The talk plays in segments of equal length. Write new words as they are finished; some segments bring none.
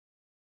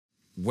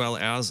Well,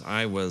 as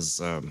I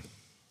was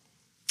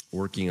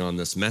working on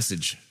this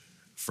message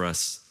for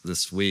us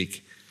this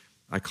week,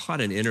 I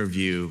caught an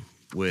interview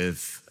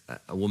with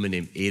a woman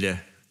named Ada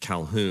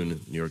Calhoun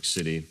in New York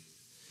City.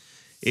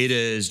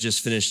 Ada has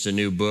just finished a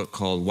new book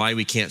called Why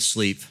We Can't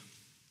Sleep.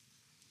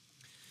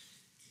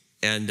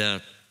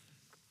 And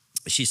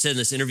she said in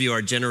this interview,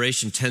 our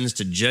generation tends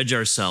to judge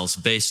ourselves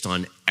based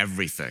on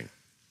everything.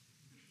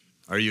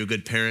 Are you a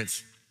good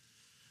parent?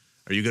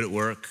 Are you good at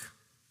work?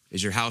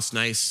 Is your house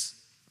nice?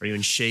 Are you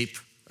in shape?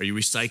 Are you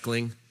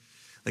recycling?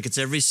 Like, it's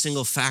every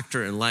single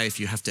factor in life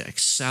you have to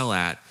excel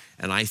at.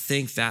 And I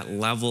think that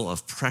level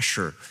of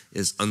pressure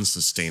is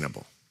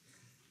unsustainable.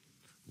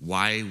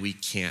 Why We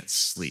Can't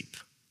Sleep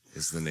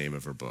is the name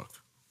of her book.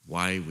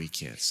 Why We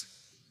Can't Sleep.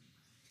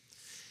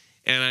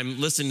 And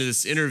I'm listening to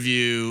this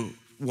interview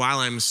while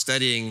I'm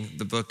studying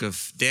the book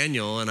of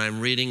Daniel, and I'm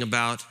reading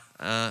about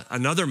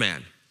another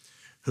man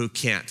who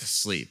can't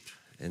sleep.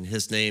 And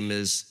his name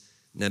is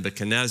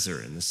Nebuchadnezzar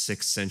in the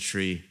 6th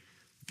century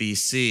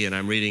BC. And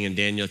I'm reading in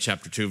Daniel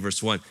chapter 2,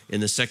 verse 1.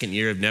 In the second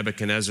year of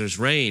Nebuchadnezzar's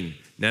reign,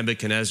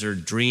 Nebuchadnezzar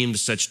dreamed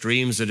such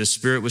dreams that his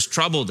spirit was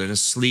troubled and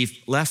his sleep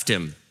left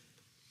him.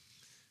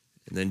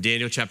 And then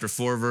Daniel chapter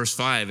 4, verse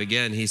 5,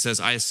 again, he says,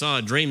 I saw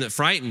a dream that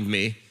frightened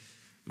me.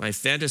 My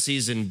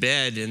fantasies in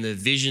bed and the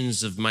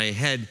visions of my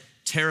head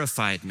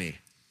terrified me.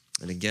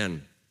 And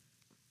again,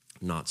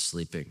 not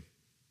sleeping.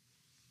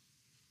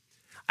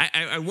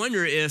 I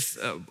wonder if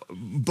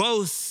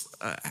both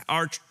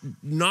are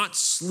not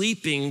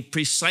sleeping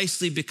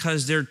precisely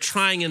because they're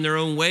trying in their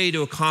own way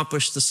to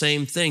accomplish the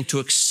same thing, to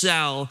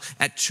excel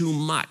at too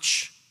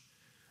much.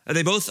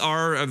 They both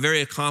are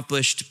very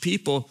accomplished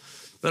people,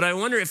 but I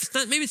wonder if it's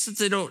not, maybe it's that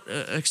they don't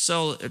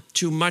excel at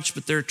too much,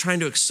 but they're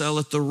trying to excel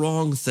at the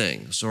wrong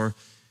things or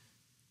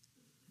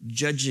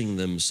judging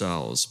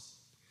themselves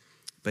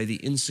by the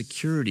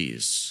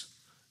insecurities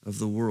of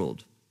the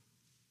world.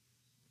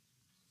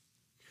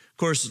 Of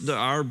course,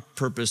 our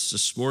purpose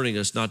this morning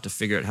is not to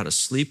figure out how to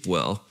sleep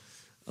well,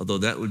 although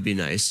that would be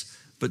nice,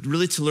 but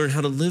really to learn how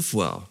to live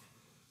well.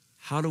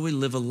 How do we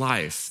live a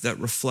life that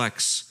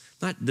reflects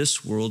not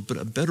this world, but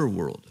a better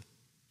world?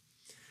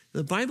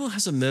 The Bible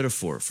has a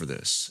metaphor for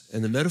this,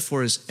 and the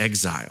metaphor is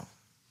exile.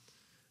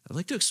 I'd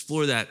like to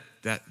explore that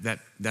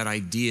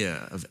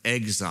idea of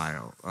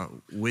exile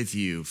with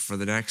you for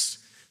the next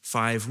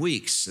 5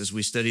 weeks as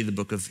we study the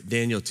book of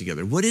Daniel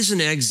together. What is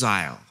an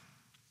exile?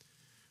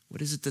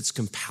 What is it that's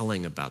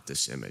compelling about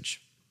this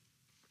image?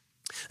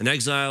 An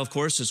exile, of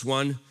course, is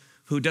one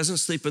who doesn't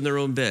sleep in their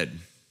own bed.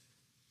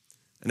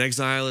 An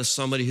exile is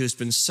somebody who's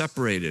been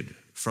separated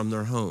from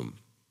their home.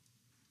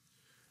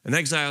 An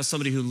exile is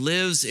somebody who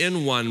lives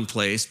in one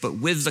place, but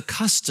with the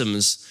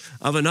customs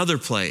of another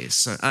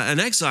place. An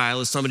exile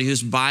is somebody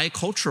who's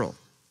bicultural.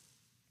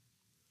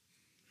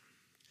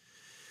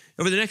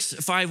 Over the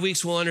next 5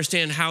 weeks, we'll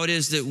understand how it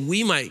is that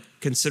we might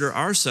consider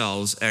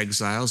ourselves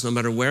exiles, no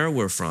matter where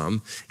we're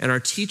from, and our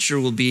teacher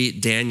will be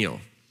Daniel.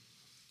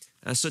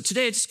 So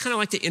today, I'd just kind of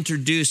like to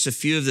introduce a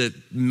few of the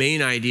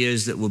main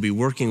ideas that we'll be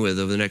working with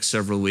over the next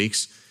several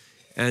weeks,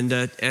 and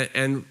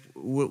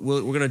we're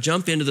going to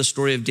jump into the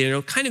story of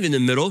Daniel, kind of in the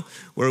middle,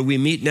 where we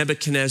meet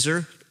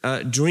Nebuchadnezzar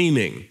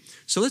dreaming.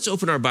 So let's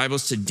open our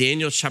Bibles to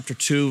Daniel chapter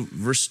 2,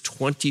 verse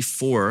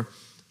 24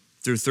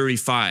 through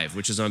 35,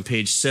 which is on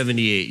page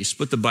 78. You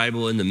split the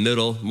Bible in the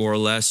middle, more or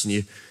less, and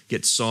you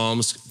get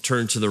Psalms,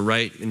 turn to the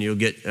right, and you'll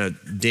get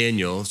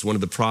Daniel. It's one of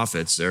the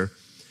prophets there.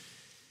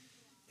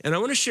 And I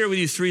want to share with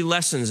you 3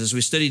 lessons as we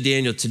study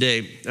Daniel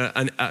today.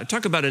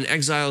 Talk about an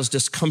exile's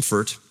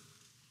discomfort,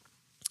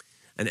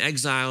 an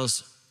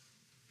exile's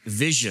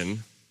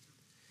vision,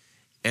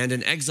 and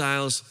an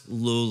exile's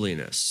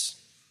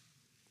lowliness.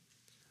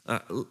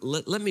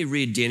 Let me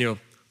read Daniel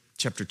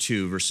chapter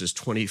 2, verses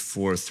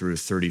 24 through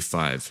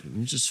 35.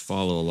 You just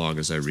follow along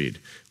as I read.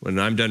 When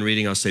I'm done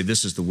reading, I'll say,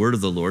 this is the word of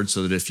the Lord,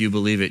 so that if you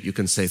believe it, you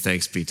can say,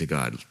 thanks be to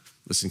God.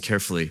 Listen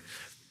carefully.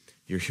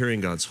 You're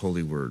hearing God's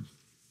holy word.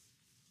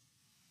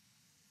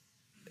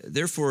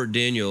 Therefore,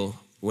 Daniel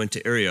went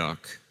to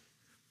Arioch,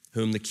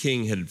 whom the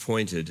king had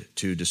appointed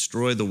to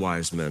destroy the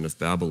wise men of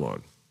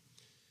Babylon,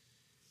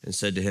 and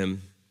said to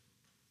him,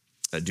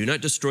 do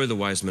not destroy the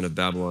wise men of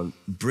Babylon.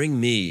 Bring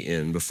me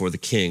in before the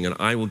king, and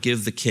I will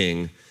give the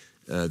king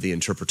the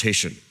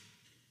interpretation.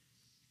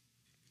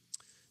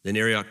 Then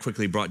Arioch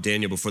quickly brought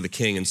Daniel before the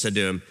king and said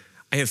to him,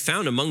 I have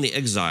found among the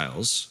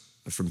exiles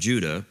from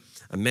Judah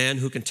a man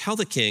who can tell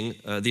the king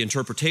the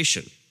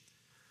interpretation.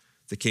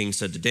 The king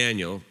said to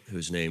Daniel,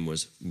 whose name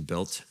was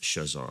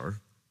Belteshazzar,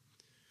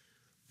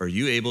 are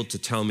you able to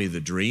tell me the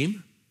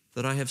dream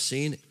that I have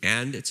seen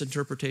and its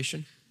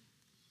interpretation?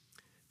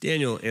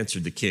 Daniel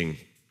answered the king,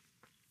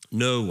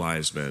 no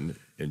wise men,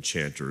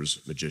 enchanters,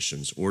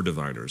 magicians, or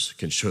diviners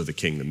can show the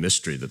king the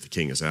mystery that the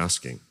king is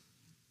asking.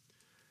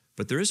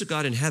 But there is a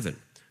God in heaven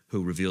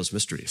who reveals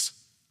mysteries.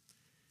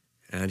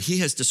 And he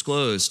has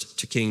disclosed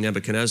to King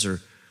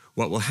Nebuchadnezzar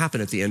what will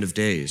happen at the end of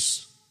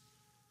days.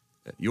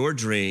 Your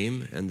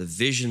dream and the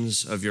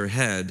visions of your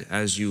head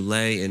as you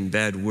lay in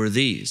bed were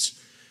these.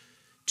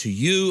 To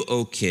you,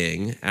 O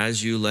king,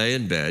 as you lay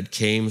in bed,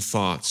 came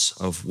thoughts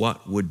of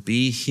what would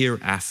be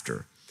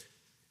hereafter.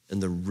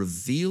 And the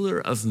revealer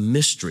of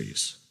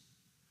mysteries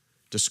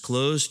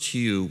disclosed to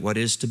you what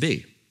is to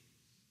be.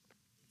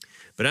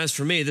 But as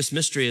for me, this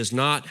mystery has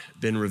not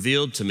been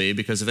revealed to me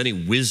because of any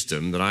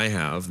wisdom that I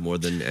have more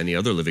than any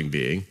other living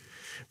being,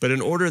 but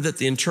in order that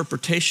the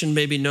interpretation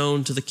may be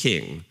known to the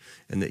king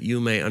and that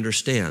you may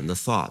understand the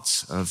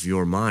thoughts of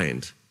your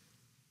mind.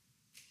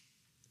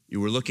 You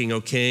were looking, O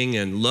king,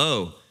 and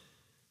lo,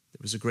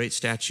 there was a great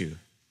statue.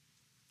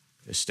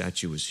 This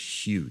statue was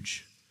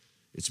huge,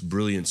 its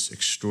brilliance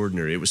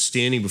extraordinary. It was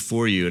standing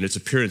before you, and its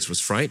appearance was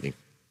frightening.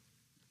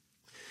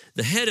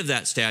 The head of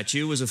that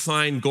statue was of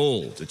fine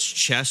gold, its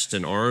chest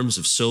and arms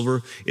of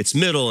silver, its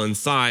middle and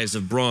thighs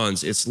of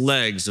bronze, its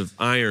legs of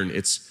iron,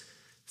 its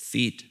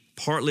feet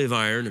partly of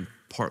iron and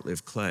partly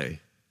of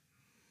clay.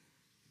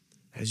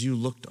 As you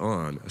looked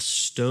on, a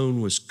stone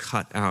was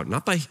cut out,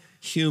 not by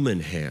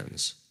human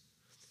hands,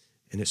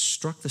 and it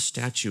struck the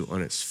statue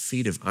on its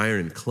feet of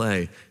iron and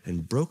clay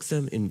and broke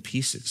them in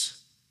pieces.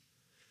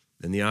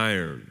 And the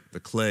iron, the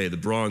clay, the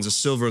bronze, the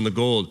silver, and the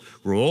gold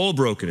were all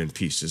broken in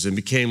pieces and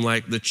became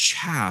like the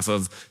chaff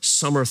of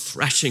summer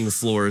threshing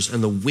floors,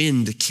 and the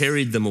wind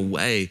carried them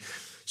away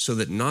so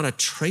that not a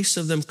trace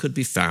of them could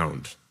be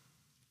found.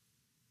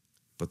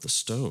 But the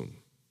stone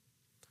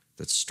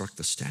that struck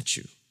the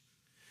statue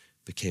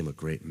became a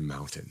great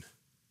mountain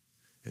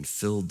and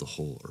filled the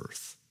whole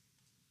earth.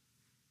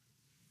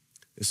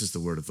 This is the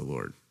word of the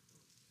Lord.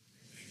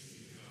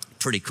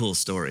 Pretty cool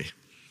story.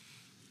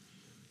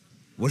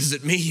 What does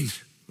it mean?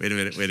 Wait a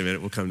minute,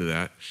 we'll come to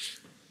that.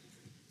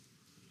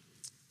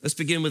 Let's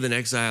begin with an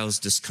exile's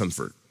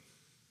discomfort.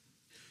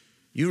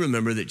 You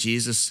remember that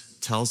Jesus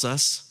tells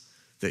us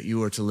that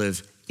you are to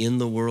live in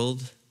the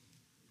world,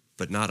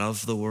 but not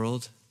of the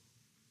world?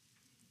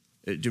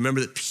 Do you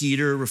remember that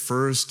Peter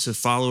refers to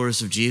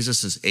followers of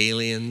Jesus as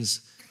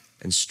aliens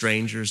and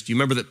strangers? Do you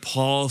remember that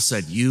Paul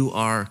said, you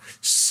are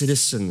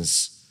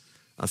citizens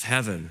of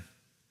heaven?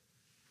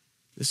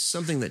 This is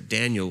something that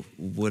Daniel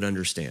would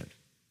understand.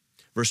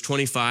 Verse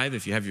 25,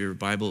 if you have your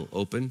Bible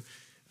open,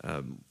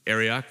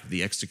 Arioch,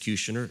 the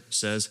executioner,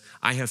 says,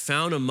 I have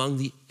found among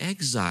the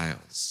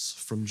exiles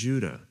from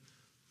Judah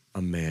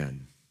a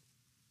man.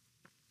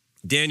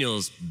 Daniel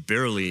is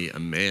barely a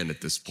man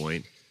at this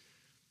point.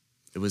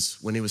 It was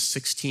when he was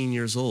 16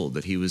 years old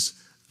that he was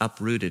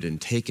uprooted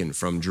and taken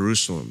from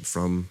Jerusalem,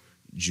 from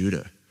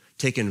Judah,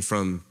 taken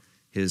from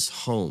his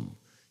home,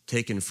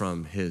 taken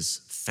from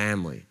his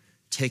family,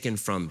 taken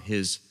from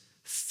his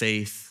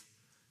faith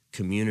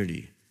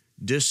community,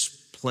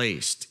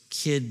 displaced,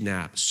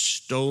 kidnapped,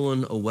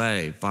 stolen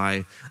away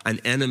by an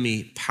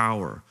enemy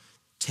power,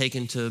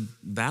 taken to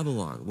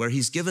Babylon, where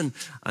he's given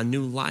a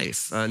new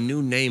life, a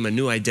new name, a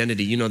new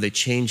identity. You know, they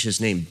changed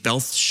his name.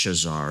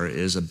 Belshazzar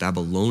is a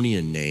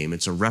Babylonian name.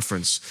 It's a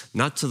reference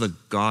not to the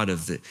God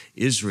of the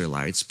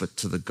Israelites, but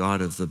to the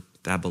God of the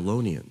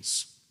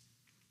Babylonians.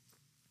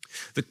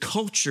 The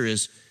culture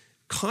is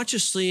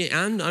consciously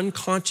and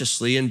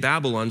unconsciously in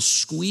Babylon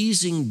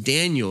squeezing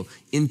Daniel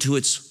into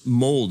its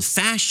mold,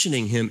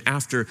 fashioning him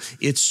after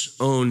its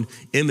own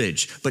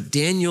image. But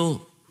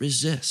Daniel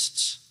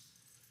resists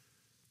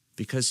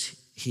because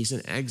he's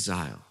an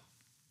exile.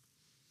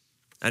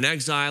 An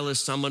exile is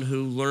someone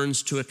who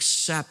learns to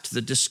accept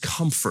the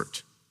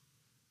discomfort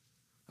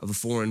of a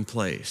foreign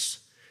place,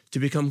 to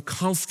become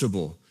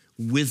comfortable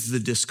with the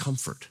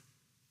discomfort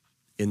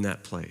in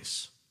that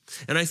place.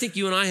 And I think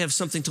you and I have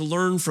something to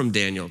learn from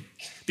Daniel,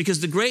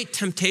 because the great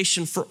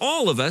temptation for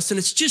all of us, and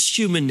it's just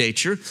human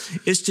nature,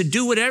 is to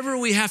do whatever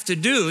we have to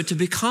do to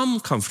become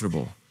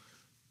comfortable,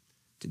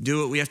 to do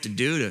what we have to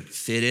do to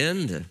fit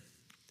in,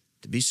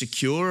 to be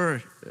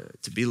secure,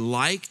 to be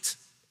liked.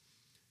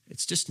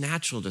 It's just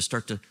natural to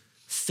start to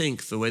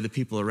think the way the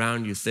people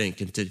around you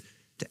think and to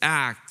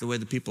act the way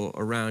the people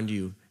around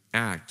you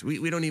act.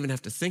 We don't even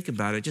have to think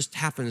about it. It just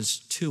happens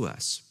to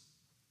us.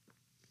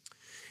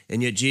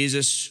 And yet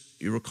Jesus,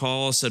 you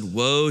recall, said,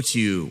 woe to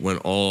you when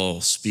all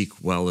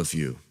speak well of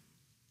you.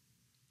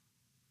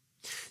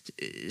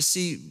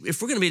 See,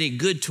 if we're going to be any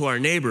good to our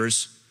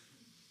neighbors,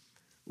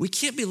 we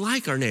can't be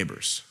like our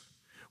neighbors.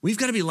 We've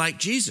got to be like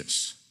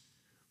Jesus.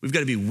 We've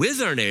got to be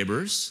with our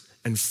neighbors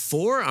and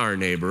for our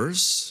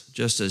neighbors,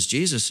 just as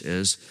Jesus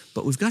is,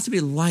 but we've got to be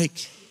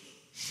like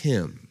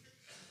him.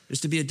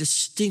 There's to be a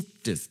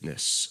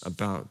distinctiveness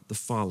about the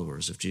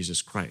followers of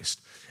Jesus Christ,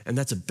 and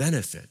that's a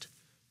benefit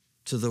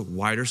to the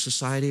wider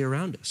society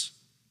around us.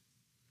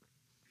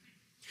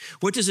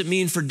 What does it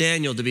mean for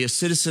Daniel to be a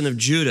citizen of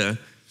Judah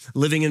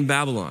living in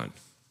Babylon?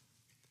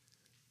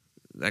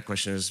 That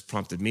question has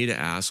prompted me to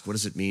ask, what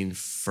does it mean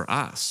for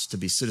us to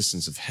be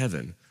citizens of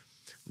heaven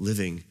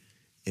living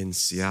in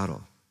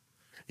Seattle?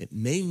 It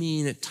may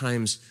mean at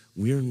times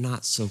we're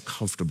not so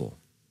comfortable.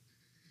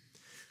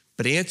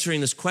 But answering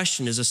this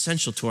question is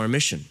essential to our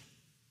mission.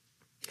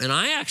 And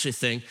I actually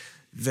think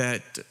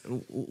that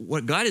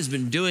what God has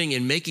been doing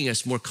in making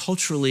us more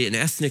culturally and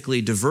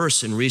ethnically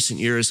diverse in recent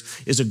years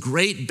is a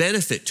great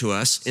benefit to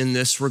us in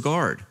this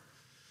regard.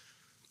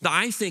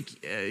 I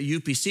think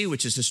UPC,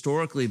 which has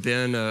historically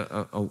been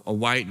a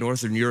white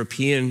Northern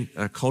European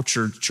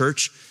cultured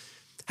church,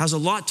 has a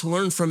lot to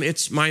learn from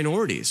its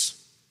minorities.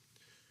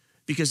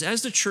 Because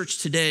as the church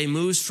today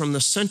moves from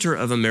the center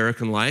of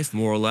American life,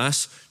 more or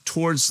less,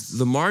 towards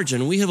the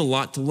margin, we have a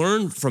lot to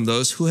learn from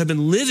those who have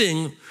been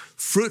living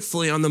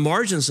fruitfully on the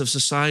margins of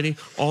society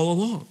all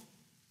along.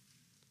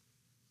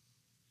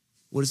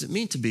 What does it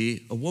mean to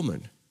be a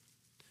woman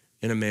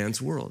in a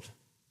man's world?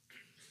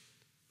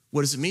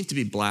 What does it mean to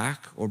be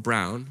black or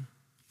brown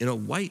in a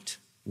white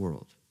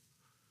world?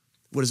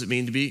 What does it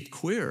mean to be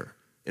queer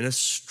in a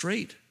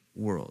straight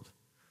world?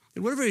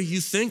 And whatever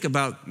you think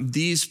about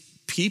these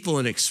people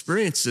and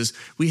experiences,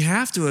 we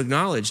have to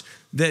acknowledge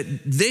that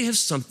they have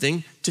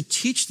something to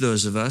teach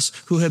those of us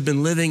who have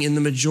been living in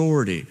the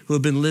majority, who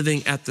have been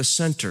living at the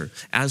center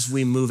as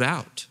we move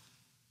out.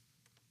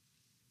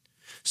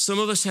 Some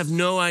of us have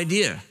no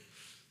idea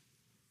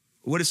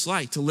what it's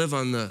like to live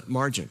on the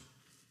margin,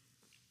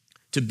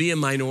 to be a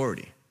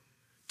minority,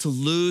 to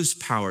lose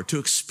power, to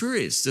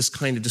experience this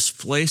kind of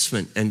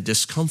displacement and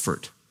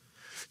discomfort,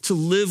 to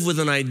live with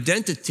an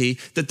identity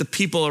that the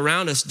people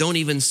around us don't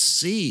even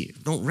see,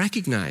 don't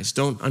recognize,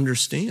 don't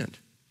understand.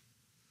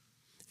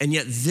 And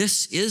yet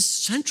this is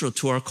central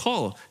to our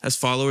call as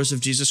followers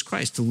of Jesus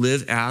Christ, to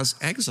live as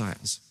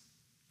exiles.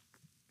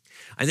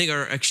 I think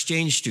our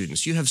exchange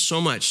students, you have so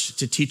much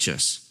to teach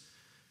us.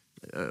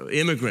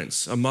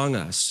 Immigrants among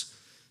us,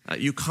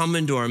 you come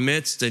into our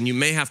midst and you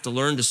may have to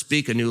learn to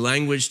speak a new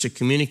language to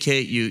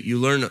communicate. You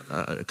learn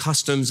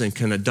customs and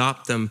can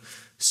adopt them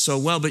so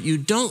well, but you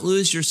don't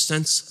lose your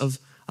sense of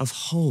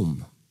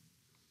home,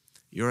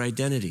 your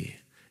identity,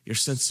 your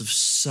sense of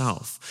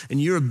self,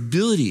 and your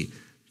ability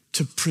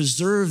to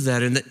preserve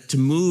that and to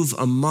move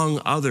among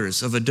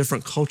others of a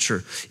different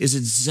culture is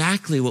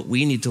exactly what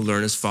we need to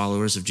learn as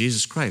followers of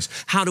Jesus Christ.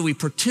 How do we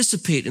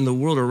participate in the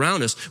world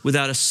around us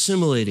without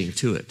assimilating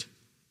to it?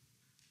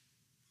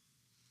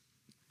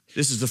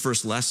 This is the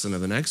first lesson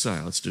of an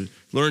exile. It's to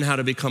learn how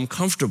to become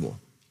comfortable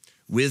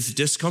with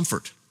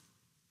discomfort.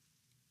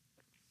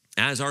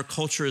 As our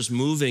culture is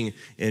moving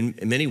in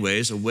many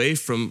ways away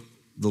from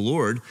the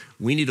Lord,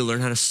 we need to learn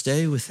how to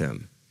stay with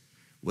him,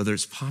 whether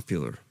it's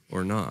popular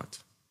or not.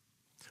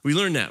 We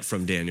learned that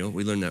from Daniel.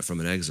 We learned that from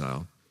an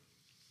exile.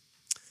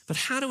 But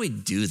how do we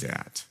do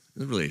that?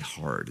 It's really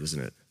hard,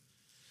 isn't it?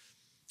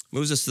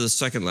 Moves us to the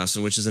second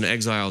lesson, which is an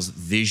exile's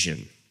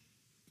vision.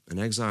 An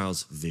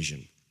exile's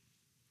vision.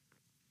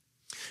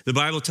 The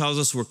Bible tells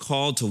us we're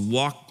called to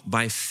walk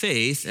by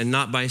faith and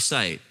not by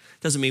sight.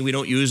 Doesn't mean we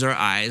don't use our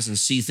eyes and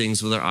see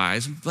things with our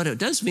eyes, but it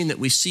does mean that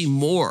we see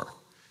more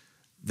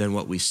than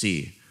what we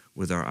see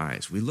with our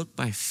eyes. We look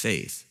by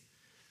faith.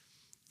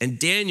 And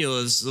Daniel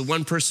is the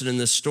one person in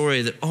this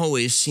story that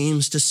always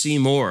seems to see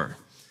more.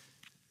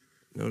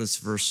 Notice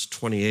verse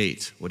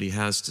 28, what he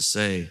has to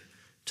say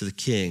to the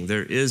king.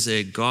 There is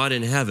a God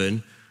in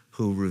heaven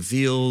who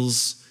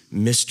reveals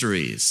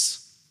mysteries.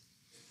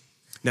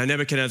 Now,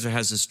 Nebuchadnezzar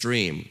has this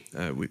dream.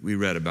 We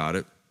read about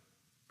it.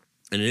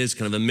 And it is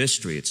kind of a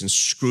mystery. It's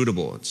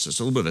inscrutable. It's just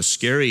a little bit of a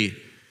scary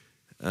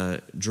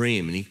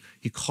dream. And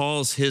he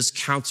calls his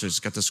counselors. He's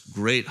got this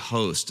great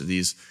host of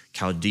these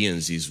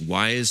Chaldeans, these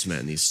wise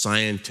men, these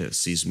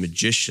scientists, these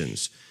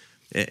magicians.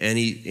 And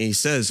he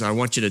says, I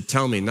want you to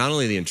tell me not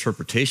only the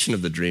interpretation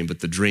of the dream, but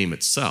the dream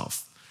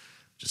itself.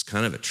 Just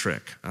kind of a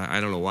trick. I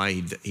don't know why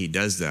he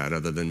does that,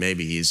 other than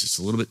maybe he's just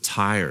a little bit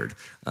tired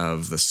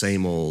of the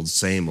same old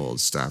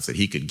stuff that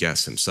he could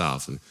guess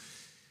himself. And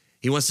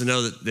he wants to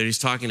know that he's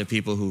talking to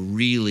people who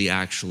really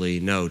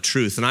actually know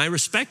truth. And I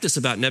respect this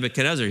about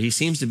Nebuchadnezzar. He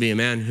seems to be a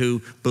man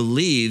who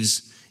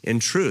believes in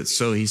truth.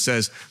 So he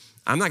says,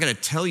 I'm not going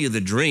to tell you the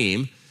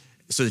dream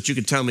so that you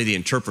can tell me the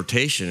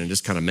interpretation and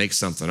just kind of make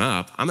something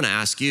up. I'm going to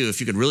ask you, if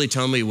you could really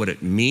tell me what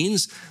it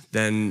means,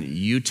 then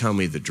you tell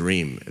me the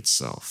dream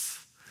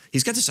itself.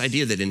 He's got this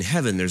idea that in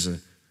heaven there's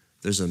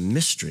a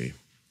mystery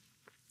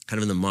kind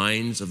of in the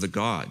minds of the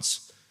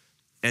gods.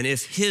 And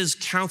if his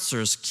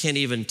counselors can't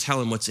even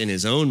tell him what's in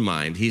his own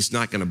mind, he's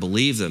not going to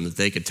believe them that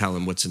they could tell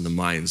him what's in the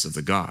minds of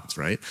the gods,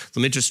 right?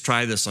 Let me just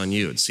try this on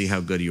you and see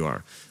how good you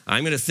are.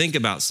 I'm going to think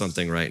about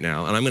something right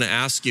now, and I'm going to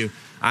ask you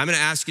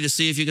to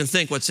see if you can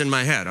think what's in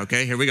my head,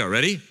 okay? Here we go.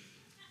 Ready?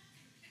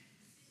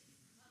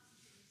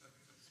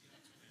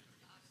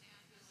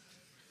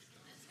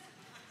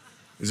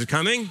 Is it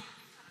coming?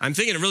 I'm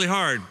thinking it really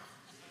hard.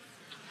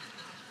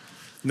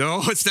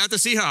 No, it's not the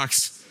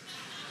Seahawks.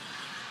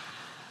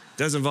 It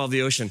does involve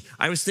the ocean.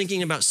 I was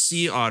thinking about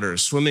sea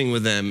otters, swimming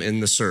with them in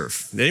the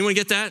surf. Did anyone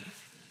get that?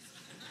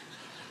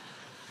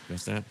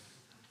 Guess that?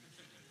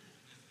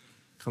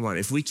 Come on,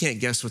 if we can't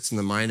guess what's in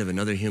the mind of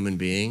another human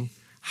being,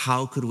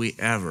 how could we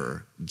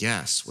ever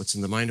guess what's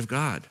in the mind of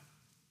God?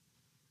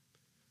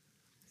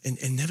 And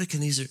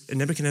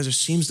Nebuchadnezzar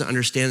seems to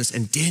understand this,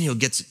 and Daniel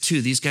gets it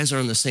too. These guys are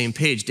on the same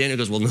page. Daniel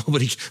goes,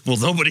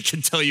 nobody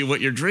can tell you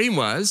what your dream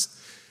was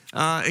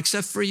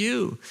except for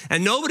you.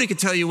 And nobody can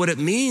tell you what it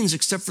means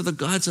except for the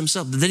gods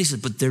themselves. But then he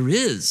said, but there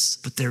is,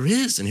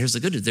 and here's the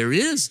good news, there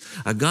is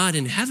a God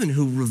in heaven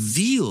who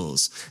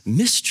reveals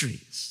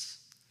mysteries.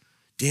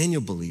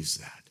 Daniel believes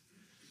that.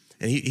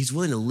 And he's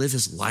willing to live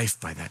his life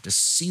by that, to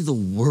see the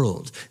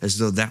world as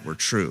though that were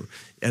true.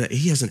 And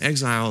he has an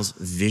exile's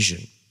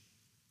vision.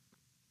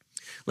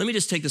 Let me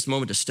just take this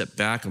moment to step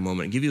back a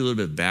moment and give you a little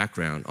bit of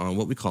background on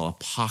what we call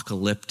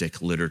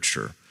apocalyptic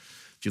literature.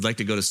 If you'd like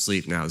to go to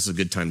sleep now, this is a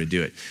good time to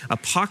do it.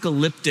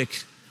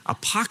 Apocalyptic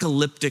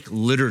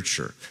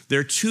literature. There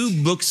are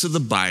two books of the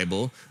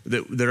Bible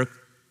that are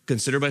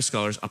considered by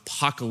scholars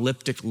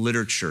apocalyptic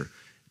literature,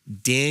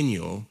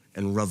 Daniel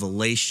and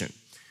Revelation.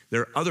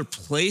 There are other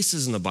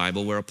places in the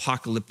Bible where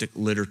apocalyptic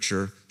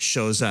literature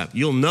shows up.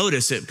 You'll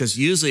notice it because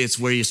usually it's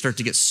where you start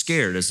to get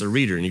scared as the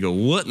reader and you go,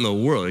 what in the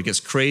world? It gets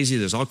crazy.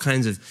 There's all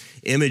kinds of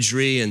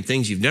imagery and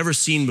things you've never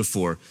seen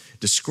before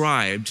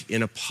described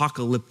in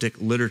apocalyptic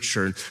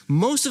literature. And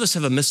most of us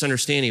have a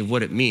misunderstanding of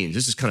what it means.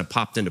 This has kind of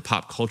popped into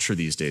pop culture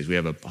these days. We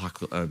have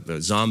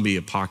a zombie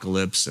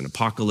apocalypse and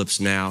apocalypse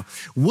now.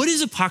 What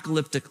is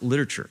apocalyptic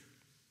literature?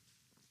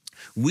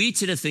 We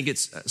tend to think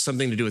it's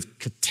something to do with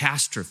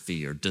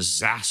catastrophe or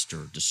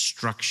disaster,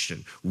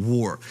 destruction,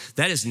 war.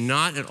 That is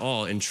not at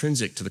all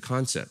intrinsic to the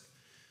concept.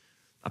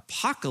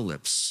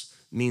 Apocalypse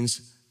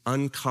means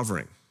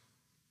uncovering.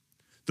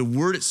 The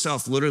word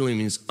itself literally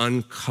means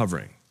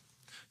uncovering.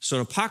 So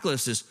an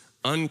apocalypse is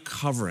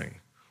uncovering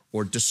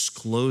or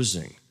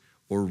disclosing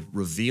or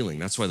revealing.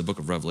 That's why the book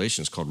of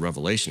Revelation is called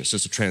Revelation. It's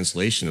just a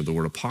translation of the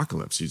word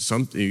apocalypse.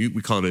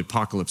 We call it the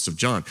apocalypse of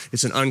John.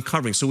 It's an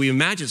uncovering. So we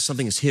imagine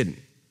something is hidden.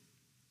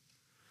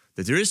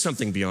 That there is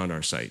something beyond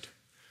our sight,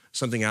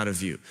 something out of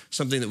view,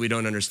 something that we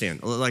don't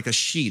understand, like a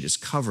sheet is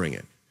covering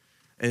it.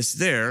 And it's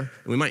there,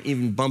 and we might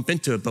even bump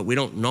into it, but we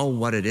don't know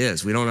what it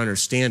is. We don't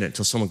understand it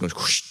until someone goes,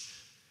 whoosh,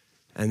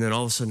 and then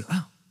all of a sudden,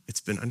 oh,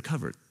 it's been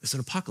uncovered. It's an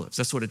apocalypse.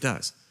 That's what it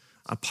does.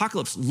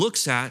 Apocalypse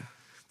looks at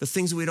the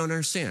things that we don't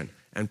understand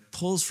and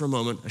pulls for a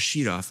moment a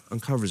sheet off,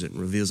 uncovers it,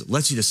 and reveals it,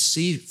 lets you to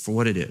see for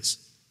what it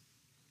is.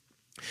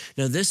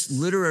 Now, this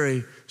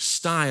literary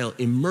style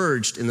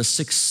emerged in the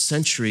 6th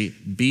century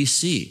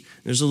BC.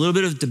 There's a little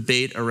bit of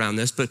debate around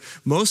this, but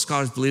most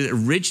scholars believe it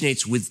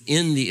originates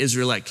within the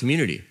Israelite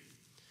community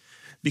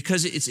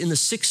because it's in the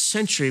 6th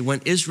century when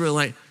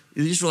the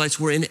Israelites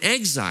were in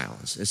exile,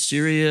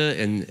 Assyria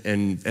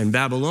and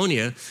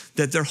Babylonia,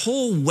 that their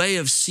whole way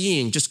of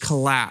seeing just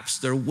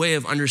collapsed. Their way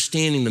of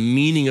understanding the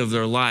meaning of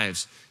their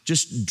lives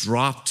just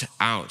dropped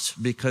out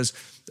because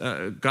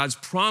God's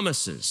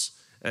promises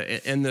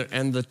and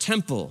the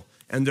temple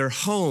and their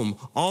home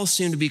all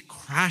seem to be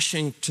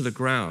crashing to the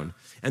ground.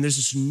 And there's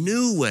this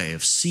new way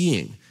of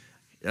seeing,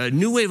 a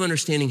new way of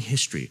understanding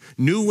history,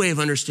 new way of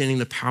understanding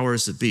the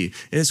powers that be.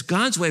 And it's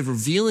God's way of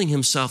revealing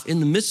himself in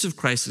the midst of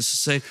crisis to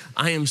say,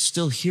 I am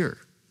still here,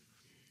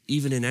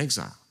 even in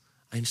exile.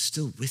 I'm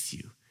still with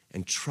you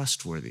and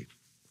trustworthy,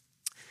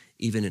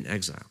 even in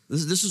exile.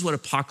 This is what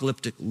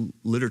apocalyptic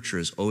literature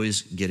is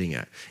always getting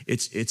at.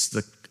 It's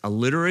a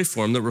literary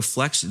form that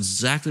reflects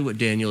exactly what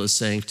Daniel is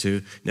saying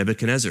to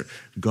Nebuchadnezzar.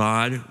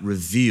 God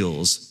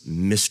reveals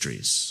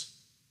mysteries.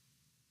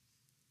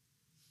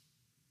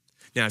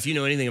 Now, if you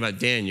know anything about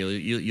Daniel,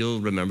 you'll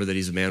remember that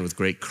he's a man with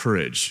great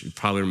courage. You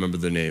probably remember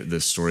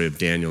the story of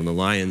Daniel in the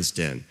lion's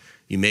den.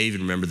 You may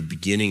even remember the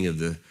beginning of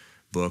the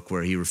book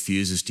where he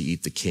refuses to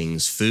eat the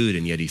king's food,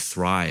 and yet he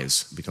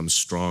thrives, becomes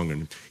strong,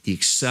 and he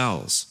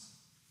excels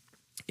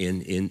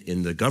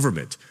in the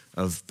government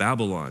of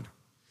Babylon.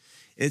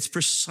 It's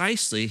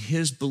precisely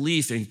his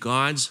belief in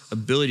God's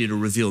ability to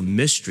reveal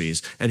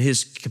mysteries and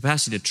his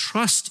capacity to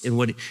trust in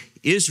what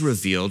is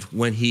revealed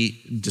when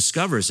he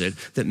discovers it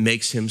that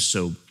makes him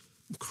so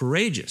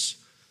courageous.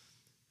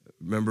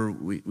 Remember,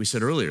 we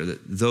said earlier that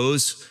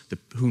those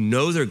who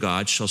know their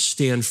God shall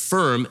stand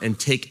firm and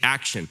take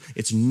action.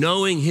 It's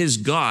knowing his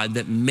God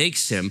that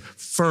makes him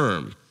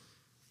firm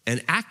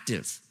and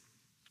active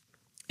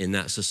in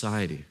that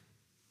society.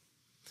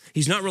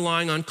 He's not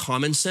relying on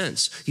common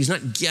sense. He's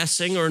not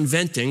guessing or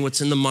inventing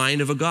what's in the mind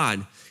of a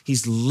God.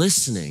 He's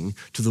listening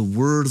to the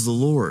word of the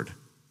Lord.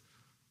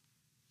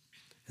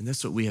 And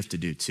that's what we have to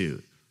do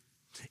too.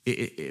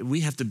 We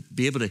have to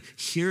be able to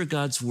hear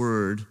God's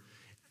word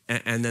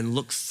and then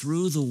look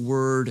through the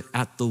word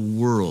at the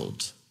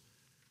world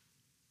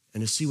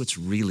and to see what's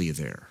really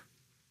there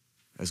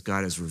as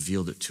God has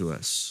revealed it to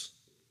us.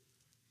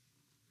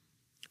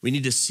 We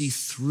need to see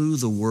through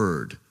the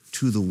word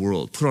to the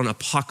world, put on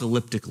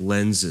apocalyptic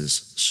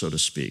lenses, so to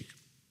speak.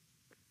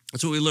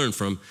 That's what we learn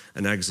from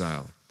an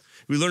exile.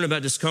 We learn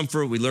about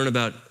discomfort, we learn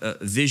about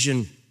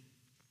vision.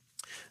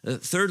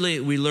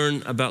 Thirdly, we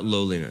learn about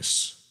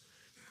lowliness.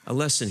 A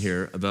lesson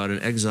here about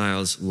an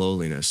exile's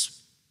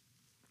lowliness.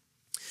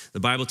 The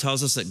Bible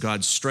tells us that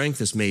God's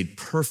strength is made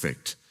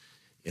perfect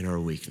in our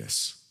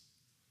weakness.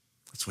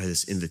 That's why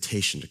this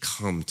invitation to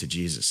come to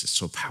Jesus is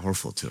so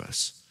powerful to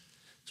us.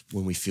 It's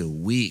when we feel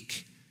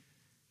weak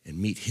and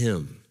meet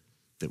him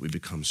that we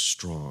become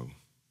strong.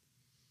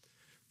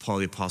 Paul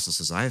the Apostle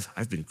says,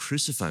 I've been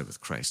crucified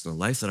with Christ. In the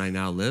life that I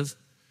now live,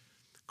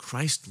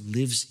 Christ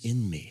lives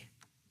in me.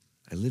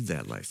 I live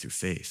that life through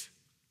faith.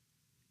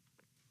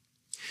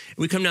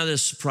 We come now to the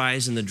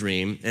surprise in the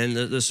dream, and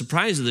the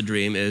surprise of the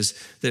dream is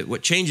that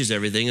what changes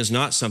everything is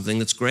not something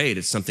that's great,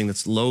 it's something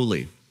that's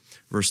lowly.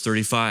 Verse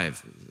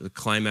 35, the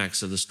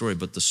climax of the story,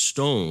 but the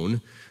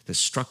stone that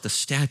struck the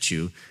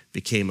statue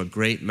became a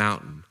great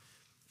mountain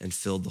and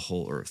filled the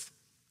whole earth.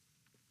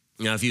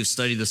 Now, if you've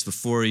studied this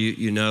before,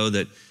 you know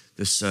that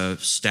this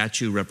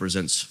statue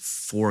represents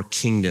 4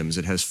 kingdoms.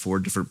 It has 4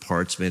 different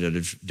parts made out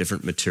of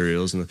different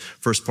materials. And the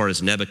first part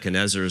is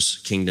Nebuchadnezzar's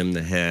kingdom,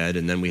 the head.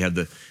 And then we have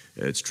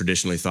it's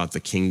traditionally thought the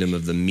kingdom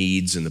of the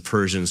Medes and the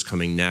Persians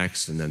coming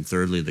next. And then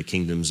thirdly, the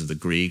kingdoms of the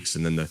Greeks.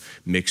 And then the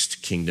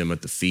mixed kingdom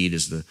at the feet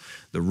is the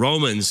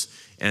Romans.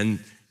 And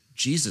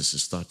Jesus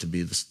is thought to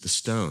be the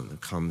stone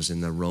that comes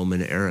in the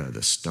Roman era,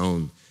 the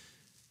stone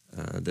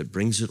that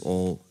brings it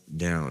all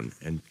down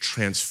and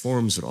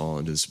transforms it all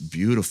into this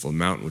beautiful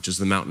mountain, which is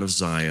the mountain of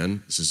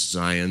Zion. This is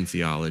Zion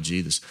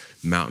theology, this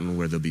mountain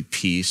where there'll be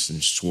peace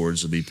and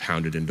swords will be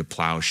pounded into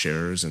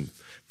plowshares and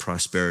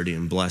prosperity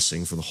and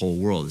blessing for the whole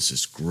world. This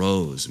just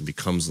grows and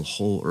becomes the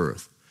whole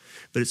earth.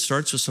 But it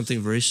starts with something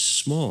very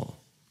small,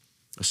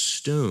 a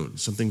stone,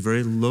 something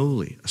very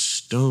lowly, a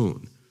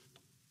stone.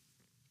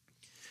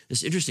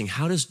 It's interesting.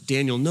 How does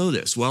Daniel know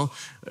this? Well,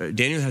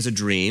 Daniel has a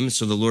dream,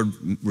 so the Lord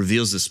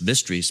reveals this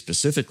mystery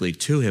specifically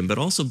to him, but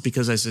also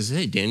because I says,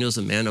 hey, Daniel's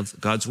a man of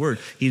God's word.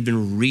 He'd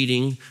been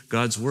reading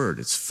God's word.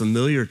 It's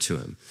familiar to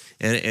him.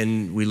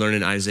 And we learn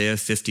in Isaiah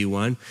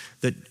 51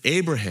 that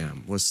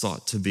Abraham was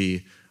thought to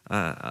be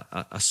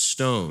a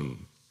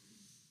stone.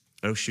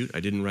 Oh, shoot,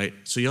 I didn't write.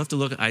 So you'll have to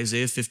look at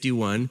Isaiah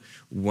 51,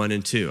 1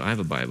 and 2. I have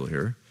a Bible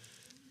here.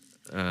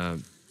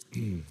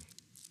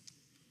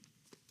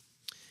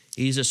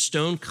 He's a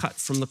stone cut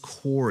from the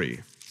quarry,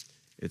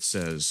 it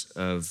says,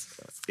 of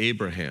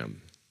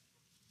Abraham.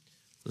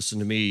 Listen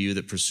to me, you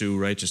that pursue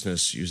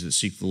righteousness, you that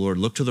seek the Lord.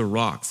 Look to the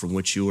rock from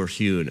which you were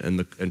hewn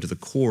and to the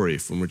quarry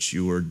from which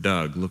you were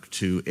dug. Look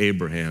to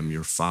Abraham,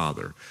 your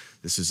father.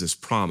 This is this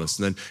promise.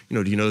 And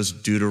then, do you know this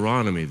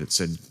Deuteronomy that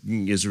said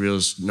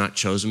Israel's not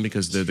chosen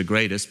because they're the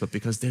greatest, but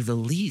because they're the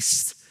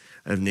least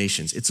of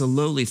nations. It's a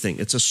lowly thing.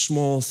 It's a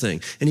small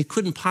thing. And he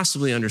couldn't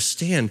possibly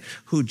understand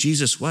who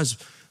Jesus was,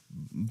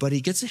 but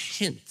he gets a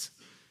hint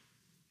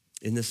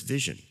in this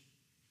vision.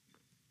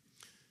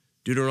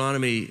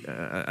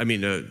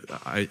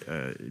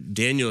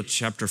 Daniel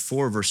chapter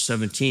 4, verse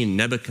 17,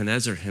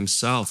 Nebuchadnezzar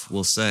himself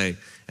will say,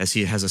 as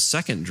he has a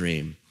second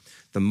dream,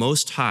 the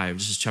Most High,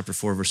 this is chapter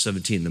 4, verse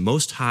 17, the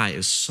Most High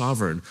is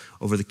sovereign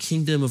over the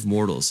kingdom of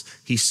mortals.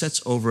 He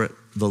sets over it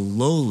the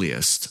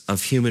lowliest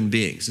of human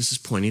beings. This is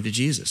pointing to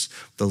Jesus.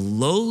 The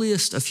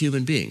lowliest of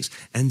human beings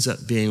ends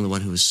up being the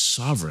one who is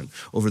sovereign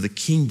over the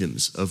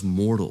kingdoms of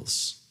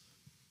mortals.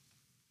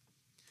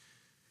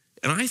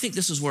 And I think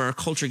this is where our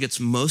culture gets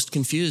most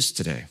confused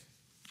today,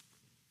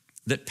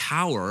 that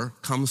power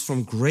comes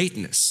from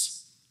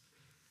greatness.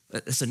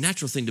 It's a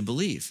natural thing to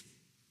believe,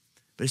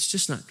 but it's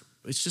just not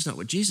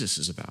what Jesus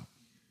is about.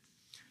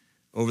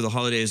 Over the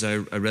holidays, I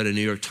read a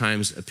New York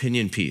Times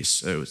opinion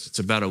piece. It's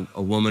about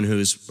a woman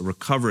who's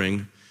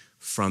recovering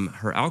from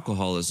her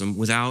alcoholism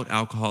without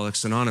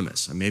Alcoholics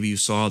Anonymous. And maybe you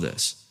saw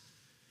this.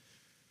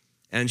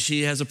 And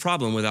she has a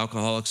problem with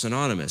Alcoholics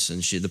Anonymous.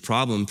 And the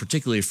problem,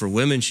 particularly for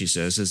women, she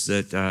says, is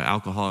that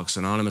Alcoholics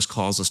Anonymous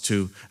calls us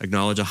to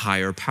acknowledge a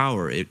higher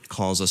power. It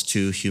calls us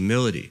to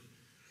humility.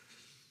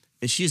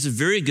 And she has a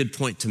very good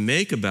point to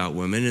make about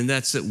women, and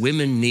that's that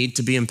women need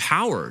to be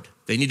empowered.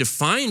 They need to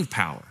find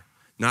power,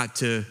 not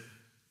to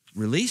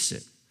release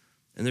it.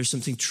 And there's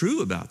something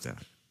true about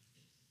that.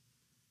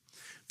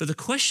 But the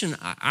question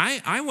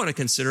I want to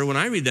consider when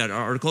I read that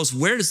article is,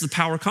 where does the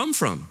power come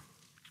from?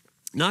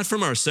 Not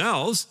from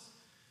ourselves,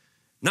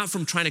 not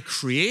from trying to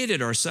create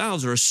it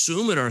ourselves or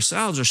assume it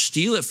ourselves or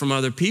steal it from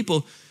other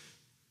people.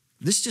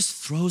 This just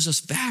throws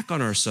us back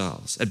on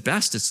ourselves. At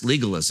best, it's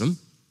legalism.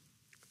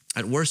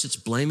 At worst, it's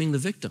blaming the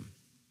victim.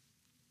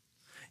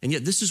 And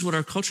yet this is what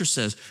our culture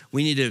says.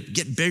 We need to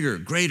get bigger,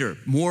 greater,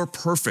 more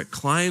perfect,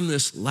 climb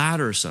this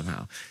ladder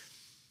somehow.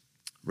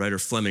 Writer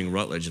Fleming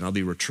Rutledge, and I'll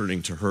be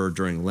returning to her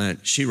during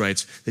Lent, she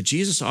writes that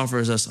Jesus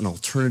offers us an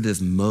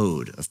alternative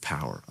mode of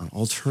power, and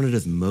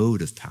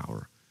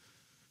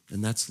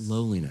that's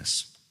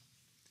lowliness.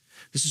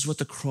 This is what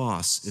the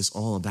cross is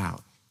all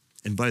about.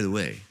 And by the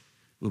way,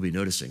 we'll be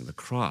noticing the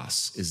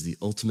cross is the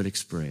ultimate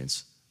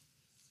experience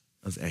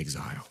of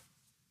exile.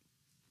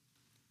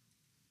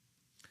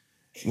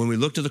 When we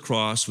look to the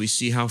cross, we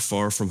see how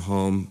far from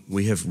home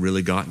we have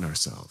really gotten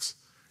ourselves.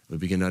 We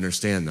begin to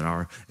understand that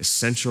our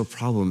essential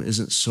problem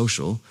isn't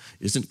social,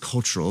 isn't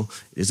cultural,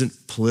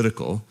 isn't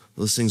political.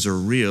 Those things are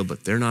real,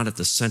 but they're not at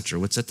the center.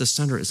 What's at the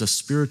center is a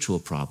spiritual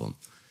problem.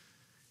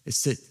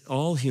 It's that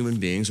all human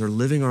beings are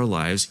living our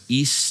lives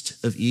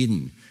east of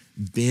Eden,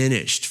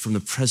 banished from the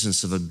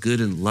presence of a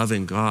good and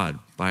loving God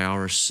by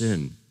our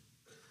sin.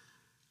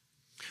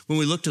 When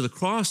we look to the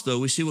cross, though,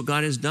 we see what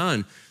God has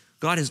done.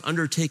 God has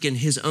undertaken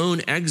his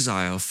own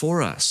exile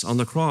for us on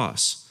the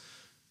cross.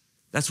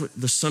 That's what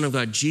the Son of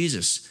God,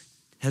 Jesus,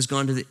 has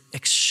gone to the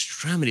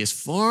extremity, as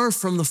far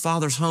from the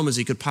Father's home as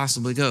he could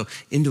possibly go,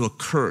 into a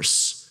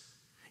curse,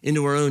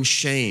 into our own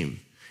shame,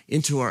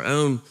 into our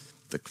own,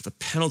 the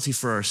penalty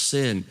for our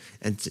sin,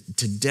 and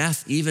to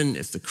death, even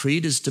if the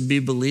creed is to be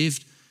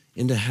believed,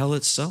 into hell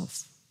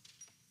itself.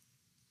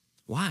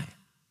 Why?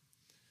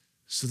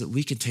 So that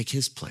we can take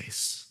his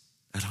place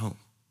at home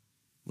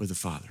with the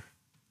Father.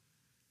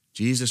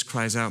 Jesus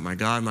cries out, my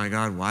God,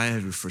 why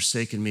have you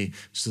forsaken me?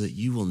 So that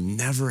you will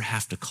never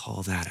have to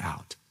call that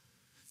out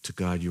to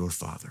God your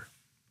Father.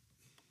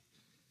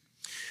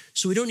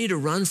 So we don't need to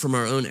run from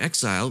our own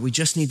exile. We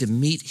just need to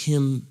meet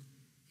him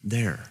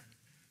there.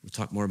 We'll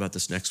talk more about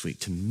this next week.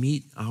 To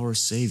meet our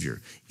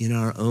Savior in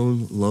our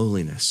own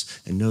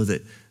lowliness and know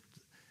that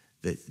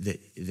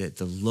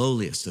the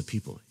lowliest of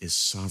people is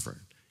sovereign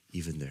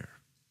even there.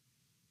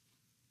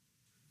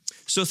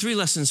 So 3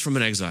 lessons from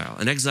an exile.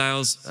 An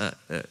exile's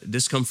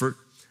discomfort,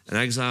 an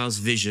exile's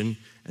vision,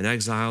 an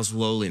exile's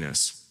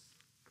lowliness.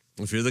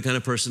 If you're the kind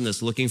of person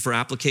that's looking for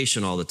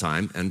application all the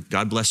time, and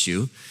God bless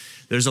you,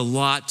 there's a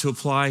lot to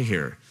apply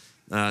here.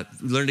 We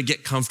learn to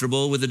get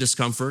comfortable with the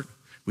discomfort.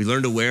 We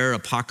learn to wear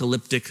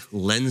apocalyptic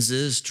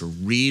lenses to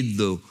read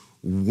the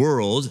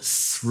world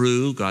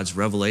through God's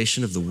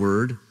revelation of the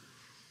Word,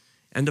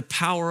 and to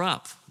power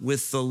up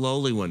with the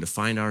lowly one, to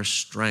find our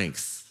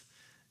strength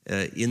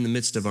in the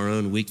midst of our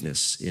own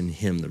weakness in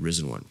him, the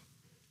risen one.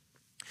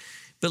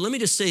 But let me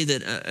just say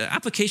that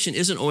application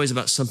isn't always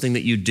about something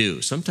that you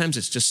do. Sometimes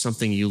it's just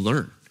something you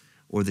learn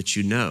or that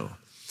you know.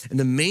 And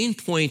the main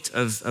point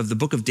of the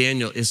book of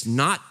Daniel is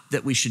not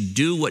that we should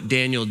do what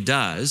Daniel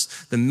does.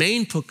 The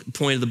main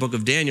point of the book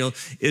of Daniel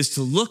is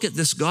to look at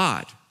this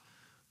God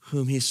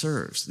whom he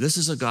serves. This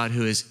is a God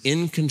who is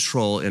in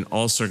control in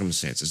all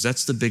circumstances.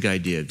 That's the big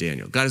idea of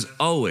Daniel. God is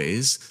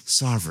always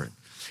sovereign.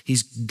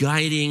 He's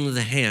guiding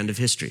the hand of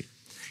history.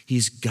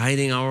 He's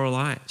guiding our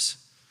lives.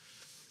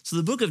 So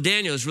the book of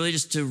Daniel is really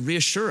just to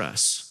reassure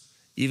us,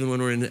 even when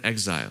we're in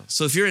exile.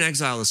 So if you're in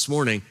exile this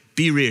morning,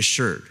 be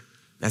reassured.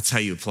 That's how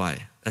you apply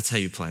it. That's how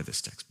you apply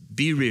this text.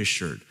 Be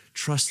reassured.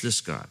 Trust this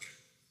God.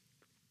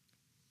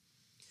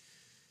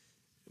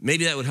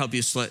 Maybe that would help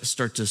you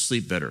start to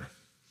sleep better.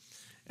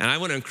 And I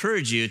want to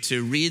encourage you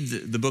to read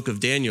the book of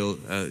Daniel.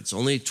 It's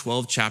only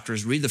 12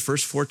 chapters. Read the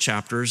first 4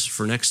 chapters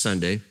for next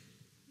Sunday.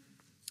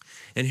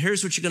 And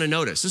here's what you're going to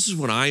notice. This is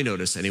what I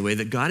notice anyway,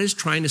 that God is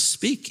trying to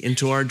speak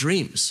into our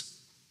dreams.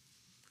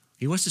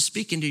 He wants to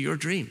speak into your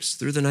dreams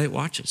through the night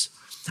watches.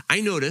 I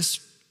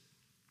notice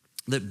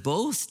that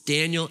both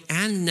Daniel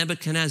and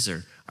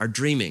Nebuchadnezzar are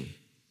dreaming.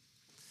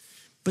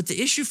 But the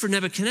issue for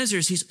Nebuchadnezzar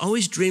is he's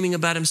always dreaming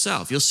about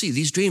himself. You'll see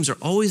these dreams are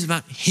always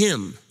about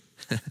him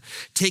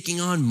taking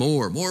on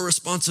more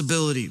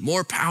responsibility,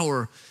 more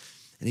power.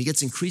 And he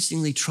gets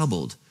increasingly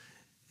troubled.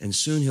 And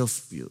soon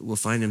will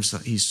find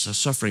himself, he's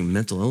suffering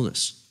mental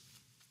illness.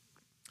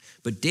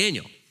 But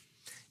Daniel,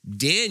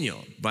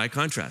 by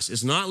contrast,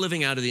 is not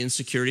living out of the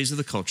insecurities of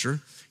the culture.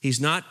 He's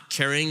not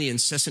carrying the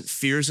incessant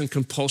fears and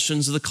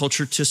compulsions of the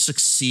culture to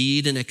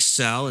succeed and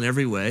excel in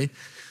every way.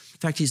 In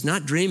fact, he's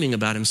not dreaming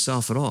about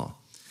himself at all.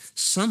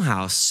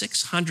 Somehow,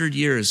 600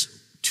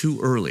 years too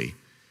early,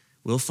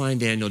 we'll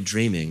find Daniel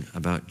dreaming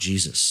about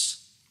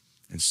Jesus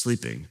and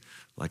sleeping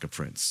like a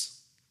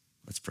prince.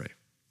 Let's pray.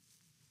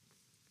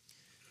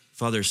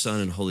 Father, Son,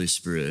 and Holy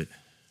Spirit,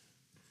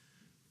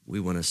 we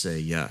want to say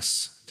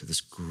yes to this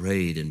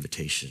great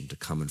invitation to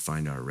come and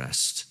find our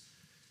rest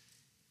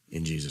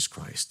in Jesus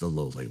Christ, the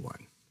lowly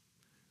one.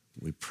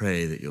 We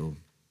pray that you'll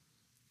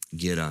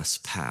get us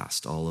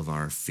past all of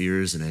our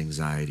fears and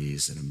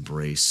anxieties and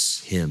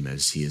embrace him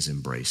as he has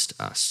embraced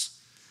us.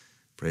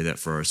 Pray that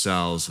for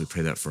ourselves. We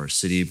pray that for our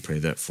city. Pray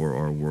that for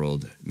our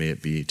world. May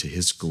it be to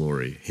his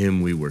glory.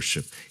 Him we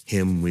worship.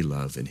 Him we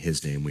love. In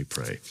his name we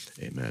pray.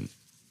 Amen.